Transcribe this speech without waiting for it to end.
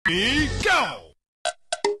Ready, go!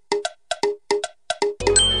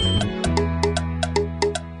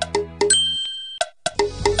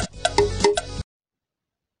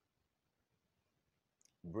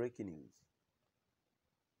 Breaking news.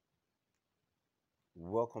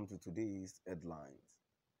 Welcome to today's headlines.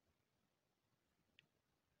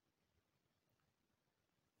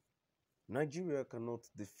 Nigeria cannot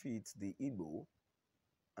defeat the Igbo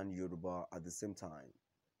and Yoruba at the same time.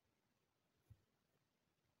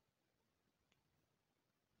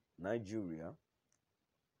 Nigeria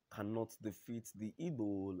cannot defeat the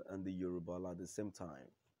Igbo and the Yoruba at the same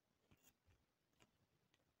time.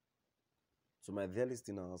 To my dear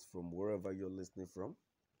listeners from wherever you're listening from,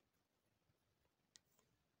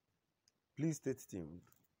 please stay tuned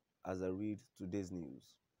as I read today's news.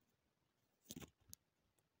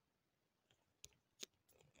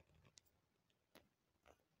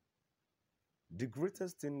 The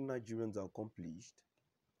greatest thing Nigerians accomplished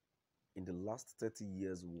in the last 30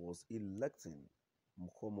 years was electing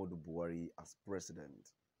Muhammadu Buhari as president.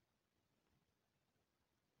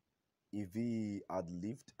 If he had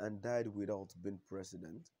lived and died without being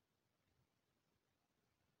president,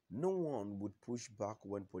 no one would push back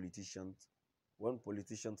when politicians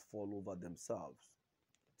fall over themselves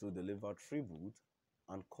to deliver tribute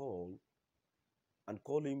and call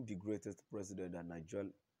him the greatest president that Nigeria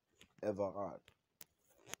ever had.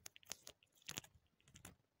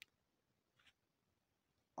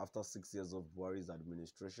 After 6 years of Buhari's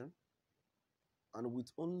administration, and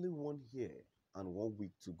with only 1 year and 1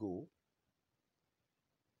 week to go,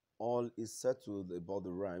 all is settled about the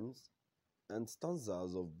rhymes and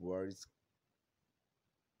stanzas of Buhari's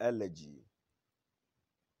elegy.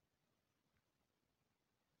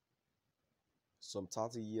 Some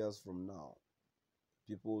 30 years from now,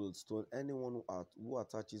 people will stone anyone who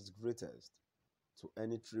attaches greatest to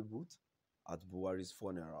any tribute at Buhari's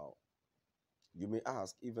funeral. You may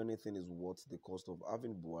ask if anything is worth the cost of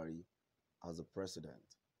having Buhari as a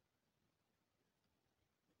president.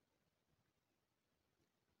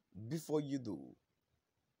 Before you do,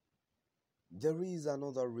 there is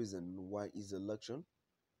another reason why his election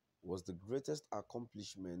was the greatest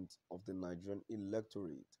accomplishment of the Nigerian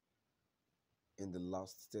electorate in the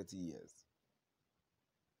last 30 years.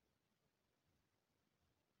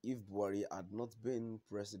 If Buhari had not been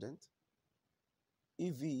president,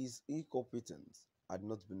 if his incompetence had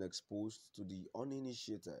not been exposed to the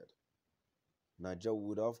uninitiated, Nigeria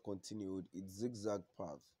would have continued its zigzag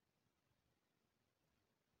path.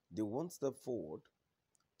 The 1 step forward,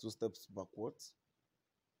 2 steps backwards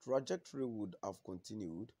trajectory would have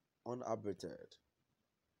continued unabated.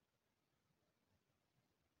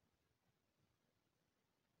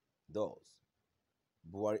 Thus,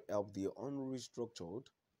 Buhari helped the unrestructured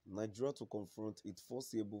Nigeria to confront its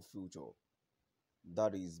foreseeable future.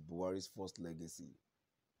 That is Buhari's first legacy.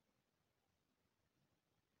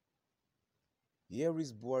 Here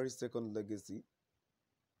is Buhari's second legacy.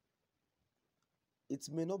 It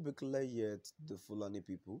may not be clear yet to the Fulani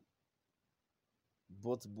people,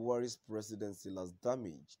 but Buhari's presidency has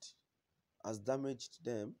damaged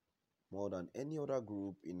them more than any other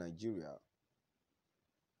group in Nigeria.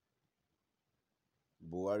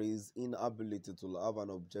 Buhari's inability to have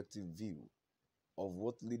an objective view of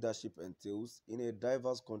what leadership entails in a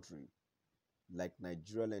diverse country like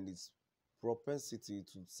Nigeria and its propensity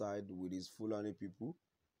to side with his Fulani people,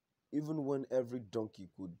 even when every donkey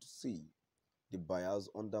could see the bias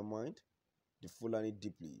undermined the Fulani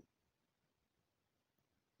deeply.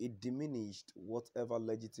 It diminished whatever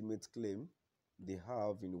legitimate claim they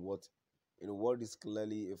have in what is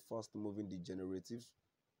clearly a fast-moving degenerative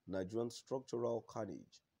Nigerian structural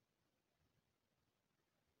carnage.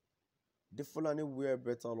 The Fulani were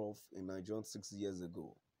better off in Nigeria 6 years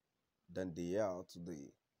ago than they are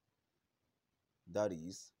today. That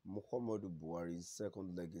is Muhammadu Buhari's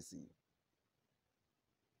second legacy.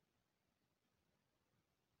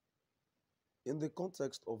 In the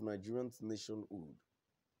context of Nigerian's nationhood,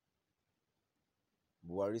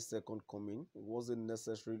 Buhari's second coming was a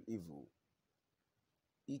necessary evil.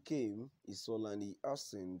 He came, he saw, and he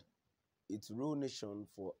hastened its real nation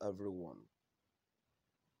for everyone.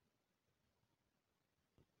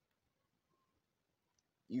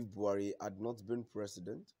 If Buhari had not been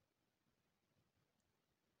president,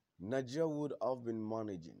 Nigeria would have been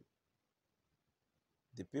managing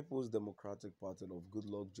the People's Democratic Party of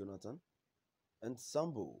Goodluck Jonathan and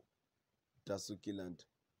Sambo, Dasuki and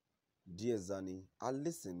Diezani,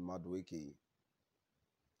 Alison Madueke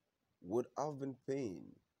would have been paying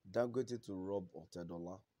Dangote to rob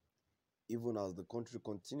Otedola, even as the country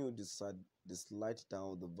continued the slide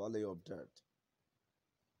down the valley of death.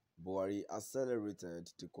 Buhari accelerated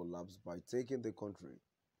the collapse by taking the country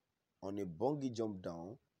on a bungee jump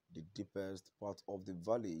down the deepest part of the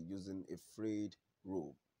valley using a frayed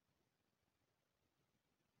rope.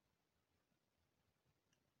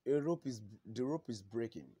 The rope is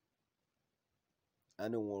breaking.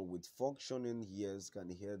 Anyone with functioning ears can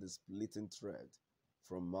hear the splitting thread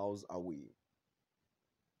from miles away.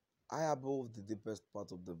 High above the deepest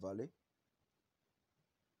part of the valley,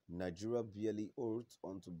 Nigeria barely holds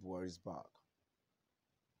onto Buhari's back.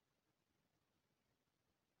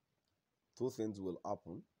 Two things will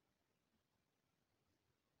happen.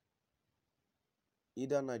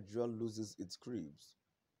 Either Nigeria loses its grips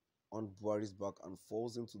on Buhari's back and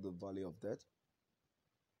falls into the valley of death,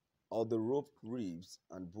 or the rope rips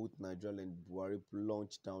and both Nigeria and Buhari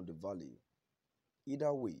plunge down the valley.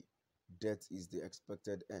 Either way, death is the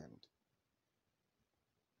expected end.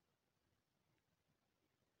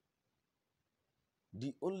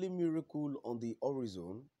 The only miracle on the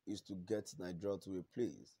horizon is to get Nigeria to a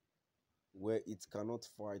place where it cannot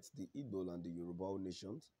fight the Igbo and the Yoruba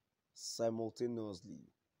nations simultaneously.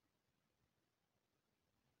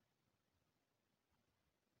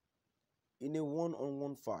 In a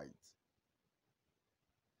one-on-one fight,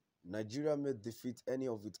 Nigeria may defeat any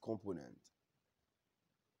of its components.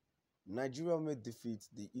 Nigeria may defeat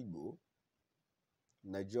the Igbo.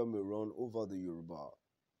 Nigeria may run over the Yoruba.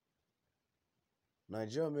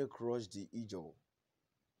 Nigeria may crush the Ijaw,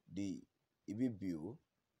 the Ibibio,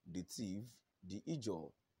 the Tiv, the Ijaw,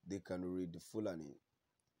 the Kanuri, the Fulani,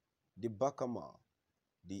 the Bakama,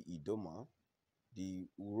 the Idoma, the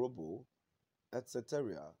Urobo,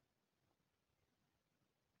 etc.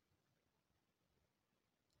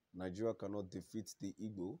 Nigeria cannot defeat the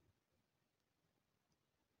Igbo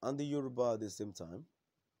and the Yoruba at the same time.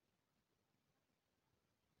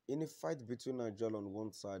 In a fight between Nigeria on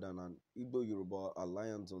one side and an Igbo-Yoruba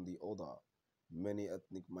alliance on the other, many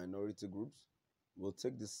ethnic minority groups will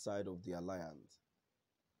take the side of the alliance.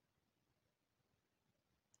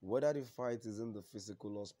 Whether the fight is in the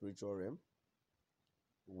physical or spiritual realm,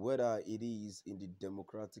 whether it is in the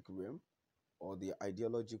democratic realm or the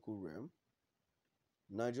ideological realm,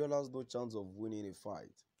 Nigeria has no chance of winning a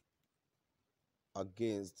fight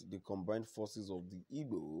against the combined forces of the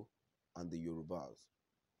Igbo and the Yorubas.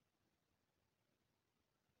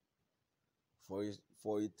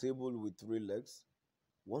 For a table with 3 legs,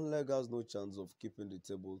 one leg has no chance of keeping the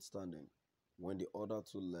table standing when the other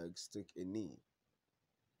 2 legs take a knee.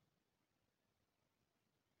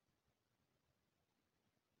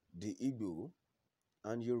 The Igbo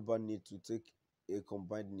and Yoruba need to take a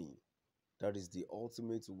combined knee. That is the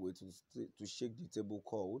ultimate way to shake the table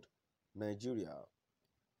called Nigeria.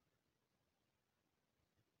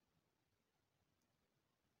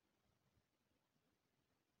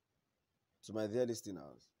 To my dear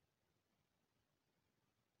listeners,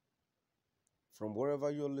 from wherever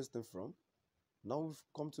you're listening from, now we've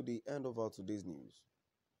come to the end of our today's news.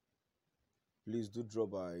 Please do drop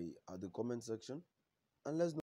by at the comment section and let's know